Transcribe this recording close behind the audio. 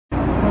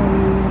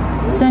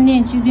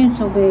Sunny Judin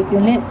Sobe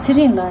Gulet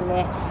Tsering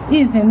Wangden,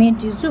 Uprising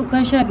Jizu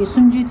Gashagi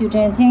Sumju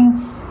Tibetan,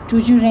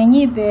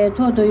 Zhujurenyi Be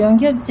Todo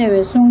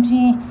Yak&zebra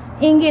Songjin,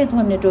 Inge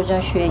Tone Zhojiang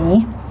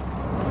Xueyi.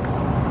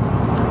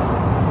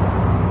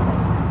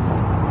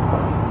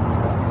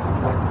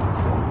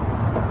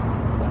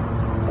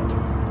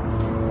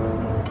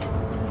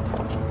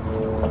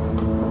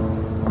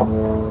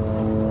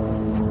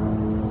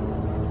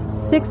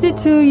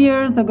 "62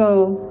 years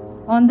ago,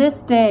 on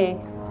this day,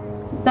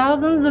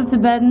 thousands of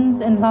Tibetans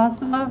in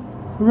Lhasa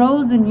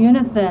rose in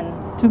unison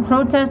to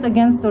protest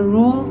against the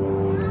rule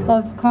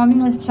of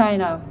Communist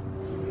China.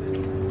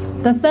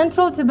 The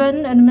Central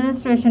Tibetan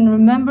Administration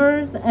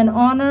remembers and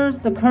honors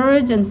the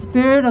courage and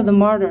spirit of the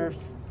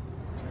martyrs.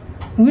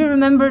 We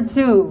remember,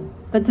 too,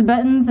 the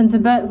Tibetans in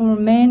Tibet who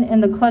remain in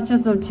the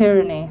clutches of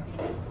tyranny.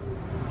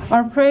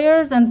 Our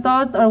prayers and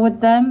thoughts are with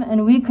them,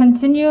 and we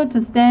continue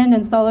to stand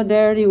in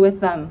solidarity with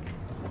them.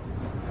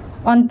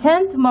 On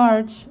 10th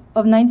March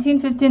of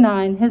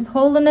 1959, His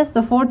Holiness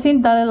the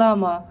 14th Dalai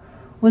Lama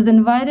was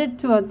invited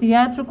to a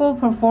theatrical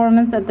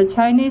performance at the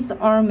Chinese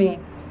Army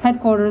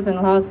headquarters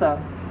in Lhasa.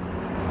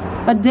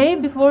 A day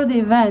before the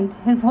event,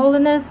 His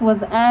Holiness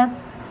was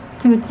asked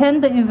to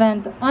attend the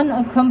event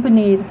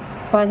unaccompanied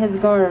by his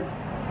guards.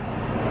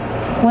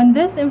 When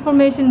this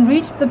information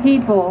reached the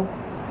people,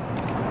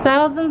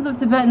 thousands of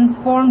Tibetans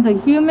formed a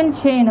human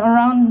chain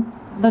around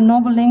the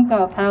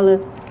Nobulinka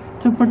Palace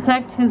to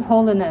protect His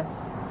Holiness.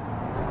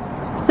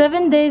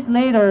 7 days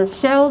later,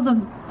 shells of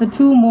the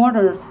two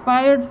mortars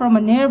fired from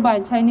a nearby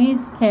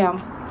Chinese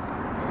camp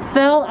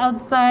fell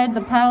outside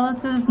the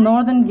palace's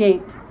northern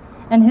gate,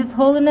 and His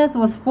Holiness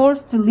was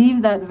forced to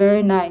leave that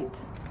very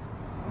night.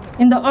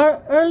 In the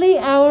early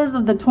hours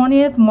of the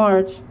 20th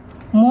March,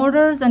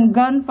 mortars and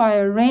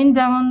gunfire rained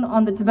down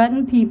on the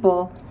Tibetan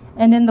people,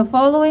 and in the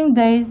following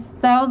days,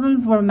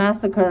 thousands were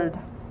massacred.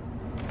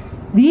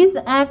 These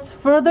acts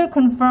further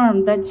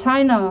confirmed that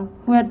China,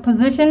 who had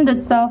positioned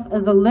itself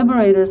as a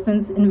liberator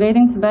since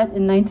invading Tibet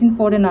in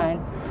 1949,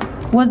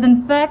 was in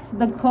fact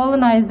the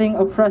colonizing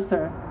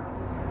oppressor.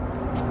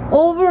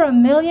 Over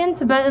 1 million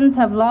Tibetans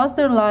have lost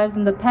their lives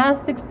in the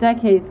past 6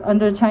 decades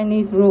under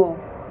Chinese rule.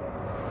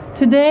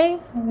 Today,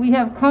 we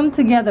have come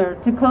together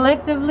to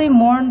collectively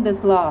mourn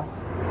this loss.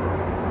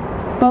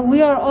 But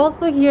we are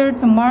also here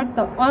to mark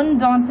the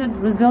undaunted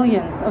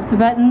resilience of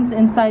Tibetans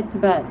inside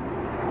Tibet.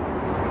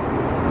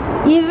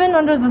 Even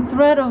under the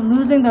threat of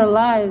losing their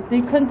lives, they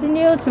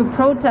continue to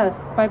protest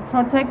by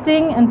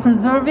protecting and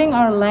preserving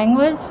our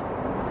language,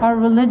 our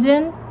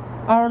religion,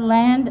 our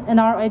land, and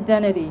our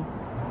identity.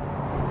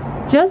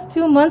 Just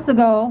 2 months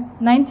ago,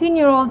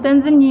 19-year-old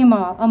Tenzin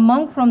Nyima, a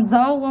monk from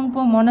Zhao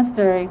Wangpo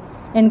Monastery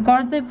in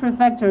Garze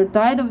Prefecture,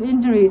 died of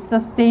injuries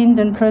sustained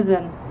in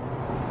prison.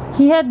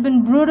 He had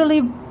been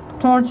brutally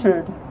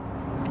tortured.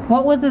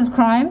 What was his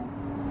crime?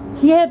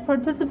 He had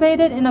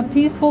participated in a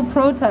peaceful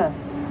protest.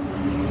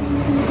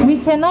 We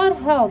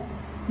cannot help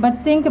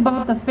but think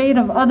about the fate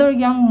of other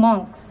young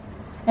monks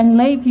and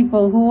lay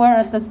people who were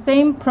at the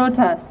same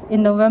protest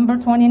in November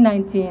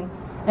 2019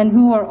 and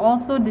who were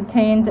also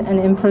detained and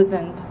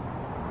imprisoned.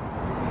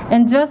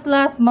 And just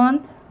last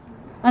month,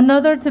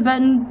 another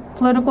Tibetan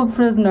political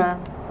prisoner,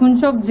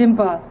 Kunchok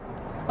Jimpa,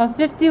 a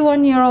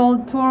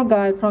 51-year-old tour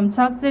guide from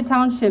Chakse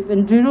Township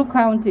in Driru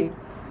County,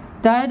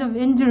 died of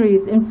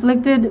injuries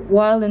inflicted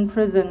while in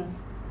prison.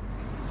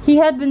 He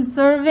had been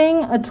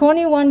serving a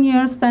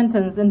 21-year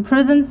sentence in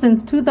prison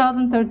since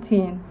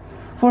 2013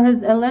 for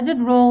his alleged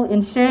role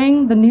in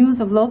sharing the news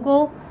of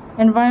local,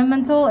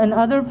 environmental, and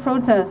other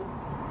protests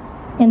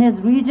in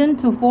his region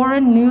to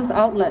foreign news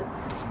outlets.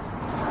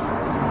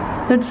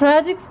 The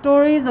tragic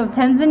stories of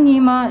Tenzin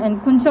Nyima and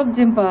Kunchok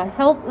Jimpa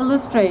help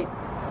illustrate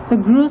the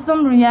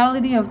gruesome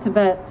reality of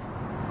Tibet.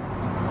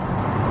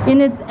 In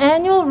its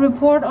annual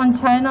report on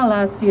China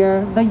last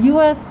year, the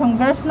U.S.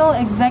 Congressional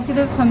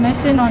Executive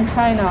Commission on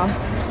China,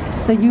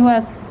 the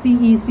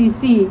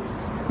USCECC,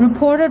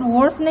 reported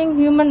worsening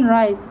human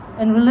rights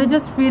and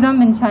religious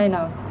freedom in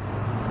China.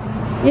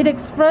 It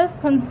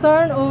expressed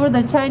concern over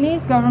the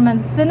Chinese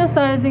government's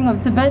cynicizing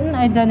of Tibetan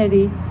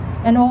identity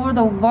and over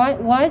the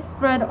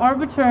widespread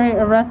arbitrary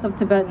arrest of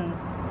Tibetans.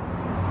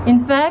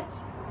 In fact,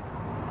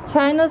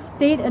 China's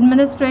State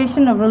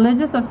Administration of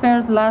Religious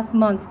Affairs last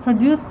month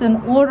produced an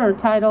order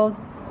titled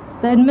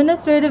 "The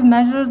Administrative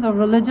Measures of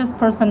Religious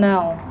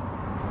Personnel,"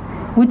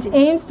 which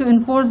aims to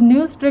enforce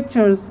new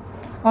strictures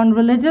on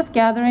religious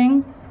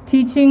gathering,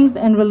 teachings,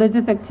 and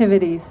religious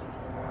activities.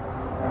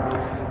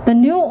 The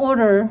new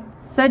order,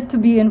 set to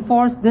be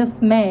enforced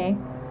this May,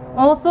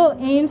 also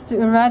aims to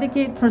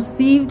eradicate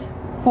perceived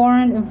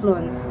foreign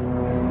influence.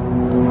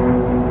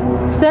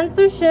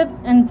 Censorship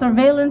and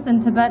surveillance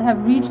in Tibet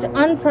have reached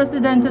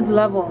unprecedented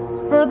levels,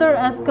 further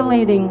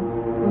escalating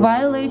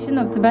violation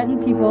of Tibetan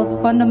people's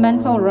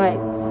fundamental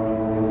rights.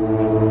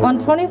 On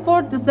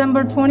 24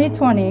 December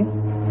 2020,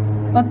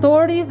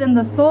 authorities in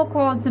the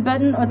so-called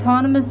Tibetan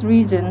Autonomous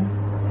Region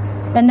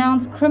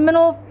announced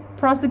criminal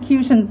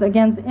prosecutions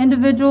against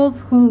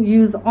individuals who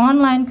use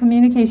online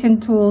communication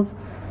tools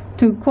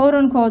to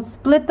quote-unquote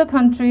split the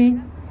country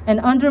and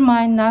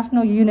undermine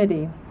national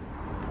unity.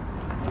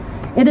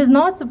 It is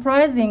not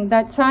surprising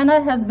that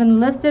China has been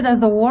listed as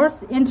the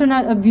worst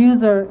internet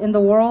abuser in the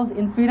world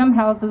in Freedom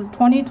House's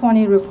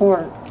 2020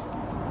 report.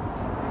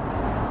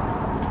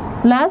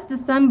 Last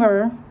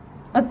December,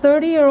 a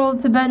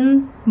 30-year-old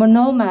Tibetan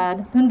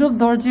nomad, Lundrup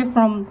Dorji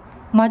from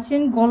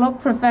Machin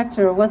Golok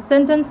Prefecture, was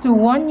sentenced to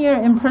 1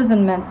 year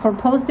imprisonment for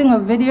posting a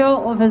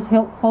video of His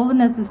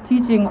Holiness's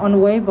teaching on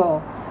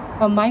Weibo,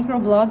 a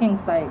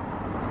microblogging site.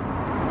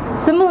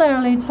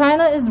 Similarly,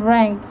 China is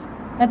ranked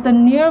at the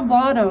near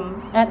bottom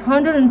at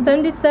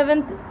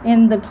 177th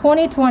in the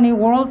 2020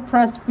 World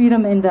Press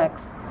Freedom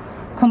Index,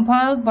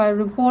 compiled by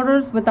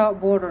Reporters Without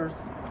Borders.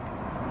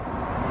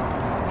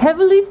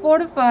 Heavily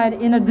fortified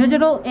in a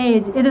digital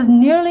age, it is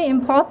nearly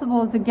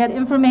impossible to get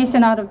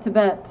information out of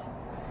Tibet.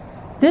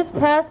 This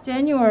past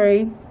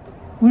January,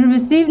 we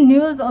received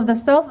news of the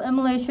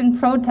self-immolation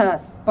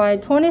protest by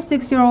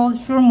 26-year-old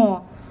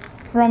Shurmo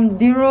from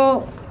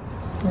Diru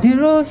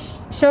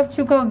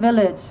Shokchuka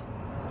village,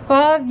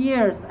 5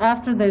 years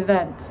after the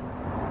event.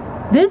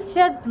 This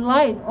sheds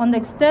light on the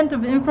extent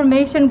of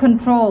information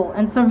control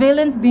and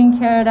surveillance being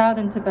carried out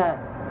in Tibet.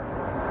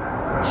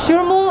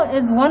 Shurmo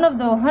is one of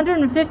the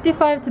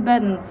 155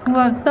 Tibetans who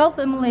have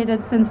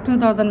self-immolated since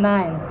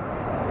 2009.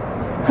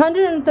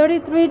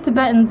 133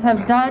 Tibetans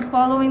have died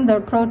following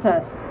their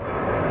protests.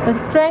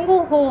 The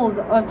stranglehold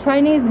of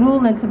Chinese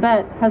rule in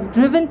Tibet has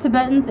driven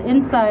Tibetans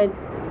inside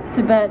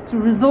Tibet to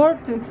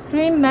resort to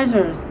extreme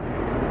measures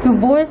to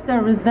voice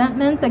their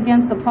resentments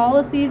against the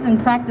policies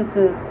and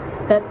practices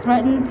that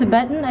threaten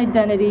Tibetan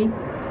identity,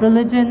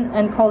 religion,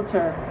 and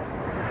culture.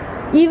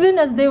 Even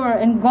as they were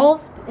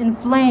engulfed in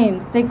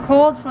flames, they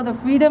called for the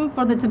freedom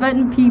for the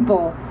Tibetan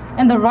people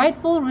and the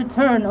rightful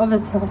return of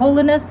His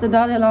Holiness the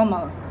Dalai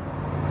Lama.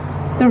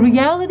 The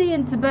reality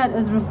in Tibet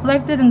is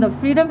reflected in the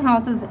Freedom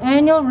House's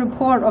annual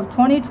report of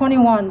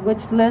 2021,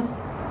 which lists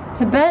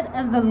Tibet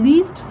as the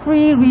least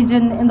free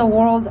region in the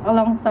world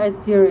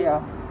alongside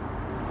Syria.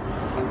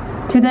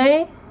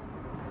 Today,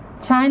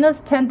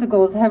 China's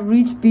tentacles have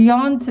reached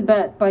beyond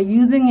Tibet by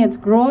using its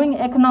growing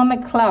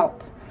economic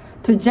clout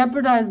to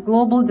jeopardize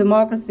global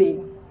democracy.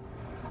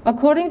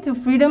 According to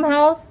Freedom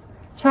House,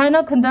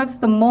 China conducts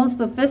the most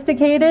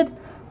sophisticated,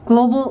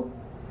 global,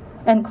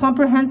 and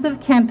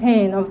comprehensive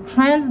campaign of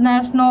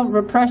transnational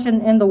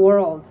repression in the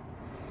world.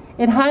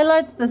 It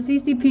highlights the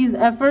CCP's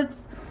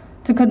efforts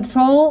to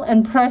control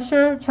and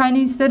pressure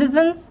Chinese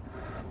citizens,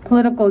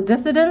 political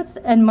dissidents,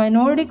 and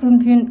minority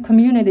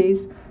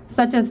communities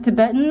such as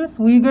Tibetans,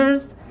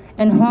 Uyghurs,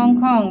 and Hong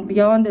Kong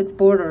beyond its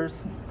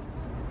borders.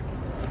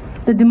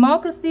 The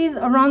democracies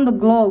around the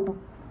globe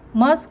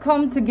must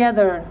come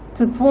together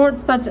to thwart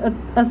such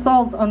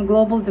assaults on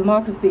global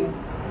democracy.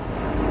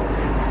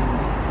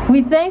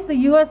 We thank the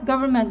U.S.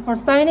 government for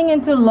signing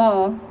into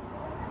law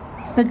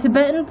the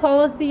Tibetan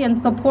Policy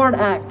and Support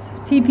Act,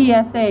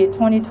 TPSA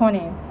 2020.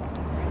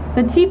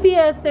 The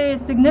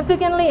TPSA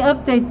significantly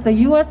updates the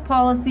U.S.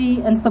 policy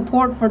and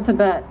support for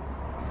Tibet.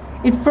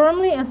 It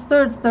firmly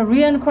asserts the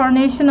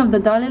reincarnation of the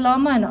Dalai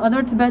Lama and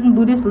other Tibetan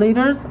Buddhist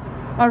leaders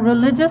are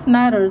religious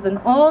matters, and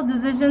all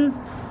decisions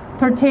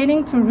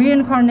pertaining to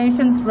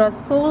reincarnations rest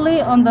solely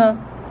on the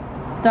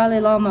Dalai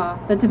Lama,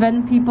 the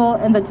Tibetan people,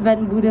 and the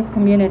Tibetan Buddhist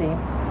community.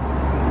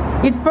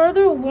 It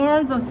further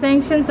warns of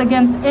sanctions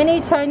against any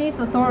Chinese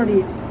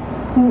authorities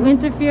who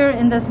interfere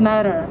in this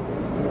matter.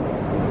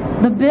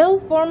 The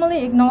bill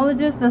formally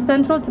acknowledges the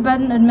Central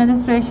Tibetan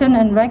Administration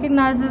and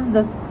recognizes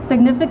the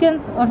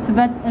significance of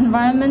Tibet's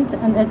environment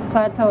and its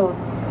plateaus.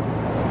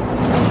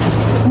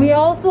 We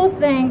also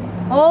thank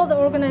all the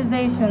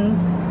organizations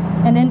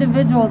and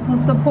individuals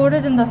who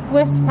supported in the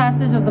swift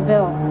passage of the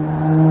bill.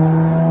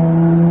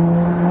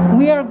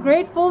 We are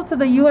grateful to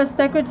the U.S.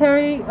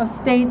 Secretary of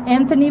State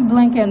Anthony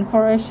Blinken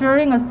for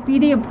assuring a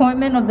speedy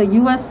appointment of the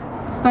U.S.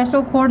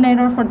 Special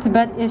Coordinator for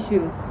Tibet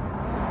issues.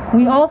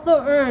 We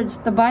also urge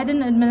the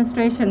Biden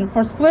administration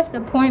for swift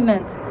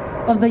appointment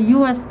of the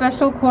U.S.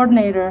 Special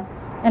Coordinator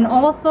and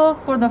also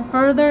for the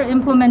further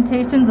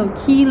implementations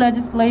of key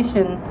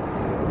legislation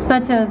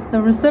such as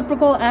the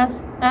Reciprocal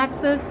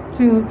Access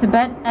to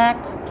Tibet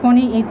Act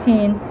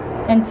 2018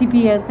 and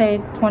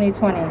TPSA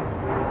 2020.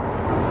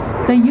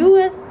 The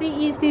U.S.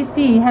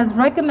 CECC has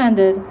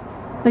recommended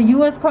the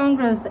U.S.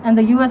 Congress and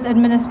the U.S.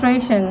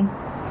 administration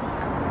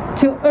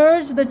to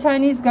urge the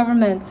Chinese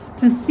government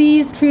to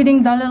cease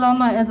treating Dalai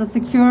Lama as a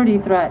security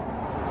threat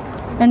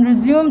and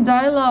resume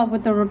dialogue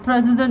with the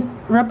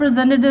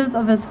representatives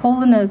of His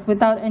Holiness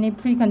without any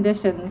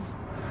preconditions.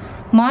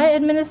 My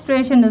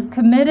administration is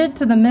committed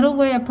to the middle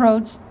way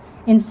approach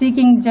in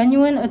seeking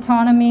genuine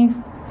autonomy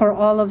for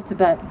all of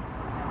Tibet.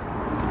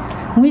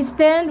 We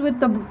stand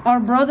with our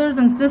brothers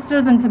and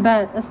sisters in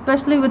Tibet,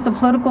 especially with the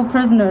political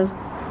prisoners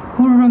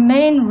who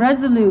remain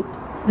resolute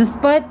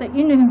despite the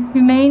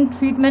inhumane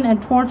treatment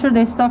and torture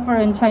they suffer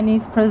in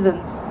Chinese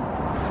prisons.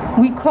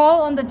 We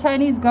call on the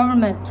Chinese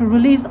government to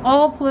release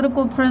all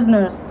political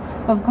prisoners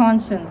of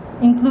conscience,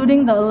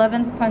 including the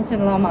 11th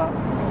Panchen Lama.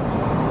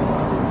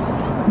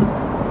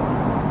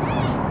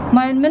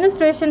 My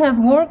administration has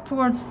worked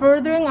towards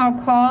furthering our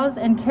cause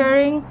and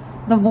carrying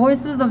the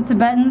voices of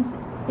Tibetans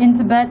in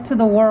Tibet to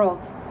the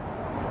world.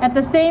 At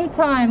the same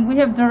time, we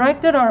have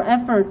directed our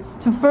efforts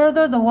to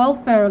further the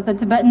welfare of the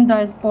Tibetan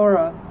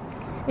diaspora.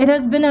 It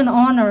has been an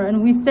honor,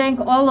 and we thank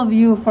all of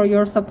you for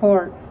your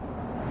support.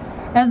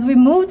 As we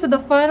move to the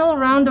final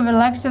round of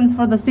elections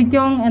for the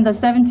Sikyong and the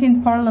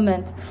 17th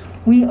Parliament,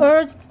 we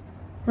urged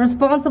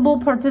responsible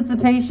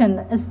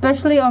participation,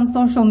 especially on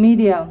social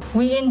media.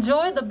 We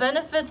enjoy the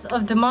benefits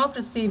of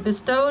democracy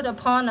bestowed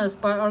upon us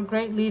by our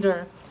great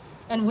leader,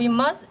 and we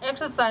must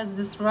exercise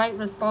this right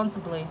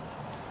responsibly.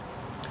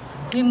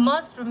 We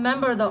must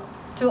remember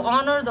to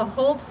honor the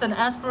hopes and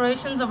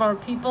aspirations of our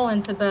people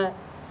in Tibet.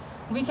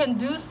 We can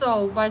do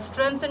so by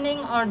strengthening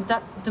our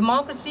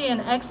democracy in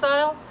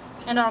exile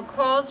and our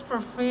cause for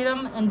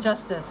freedom and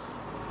justice.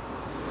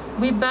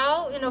 We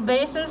bow in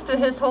obeisance to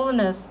His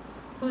Holiness,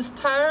 whose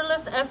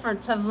tireless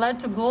efforts have led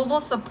to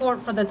global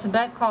support for the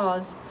Tibet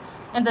cause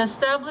and the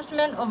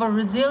establishment of a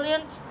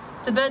resilient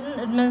Tibetan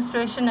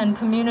administration and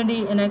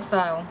community in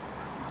exile.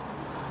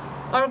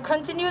 Our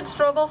continued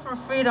struggle for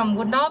freedom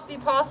would not be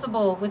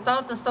possible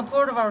without the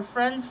support of our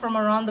friends from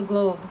around the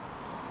globe.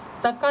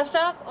 The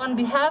Kashak, on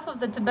behalf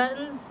of the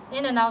Tibetans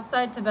in and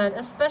outside Tibet,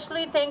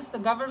 especially thanks the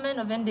government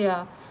of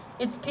India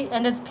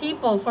and its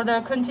people for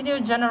their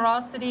continued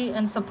generosity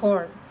and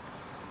support.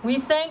 We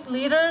thank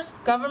leaders,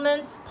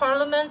 governments,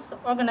 parliaments,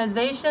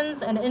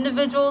 organizations, and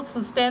individuals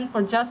who stand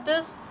for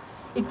justice,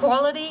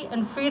 equality,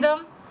 and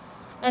freedom,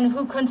 and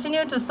who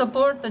continue to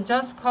support the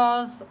just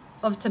cause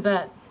of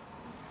Tibet.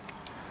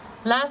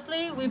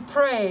 Lastly, we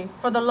pray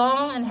for the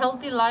long and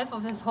healthy life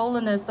of His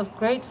Holiness, the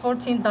great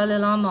 14th Dalai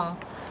Lama.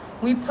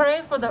 We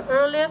pray for the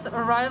earliest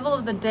arrival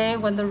of the day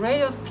when the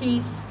ray of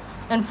peace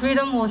and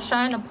freedom will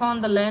shine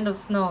upon the land of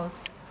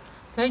snows.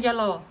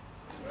 Pegyalo.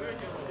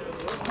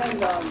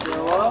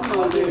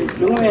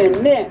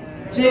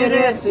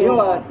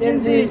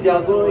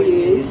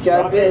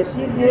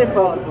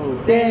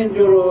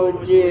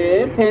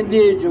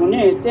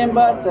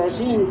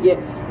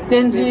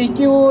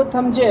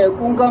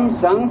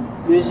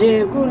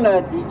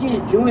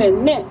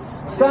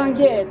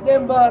 Sangye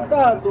temba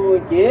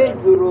tatu ge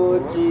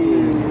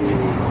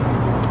guruji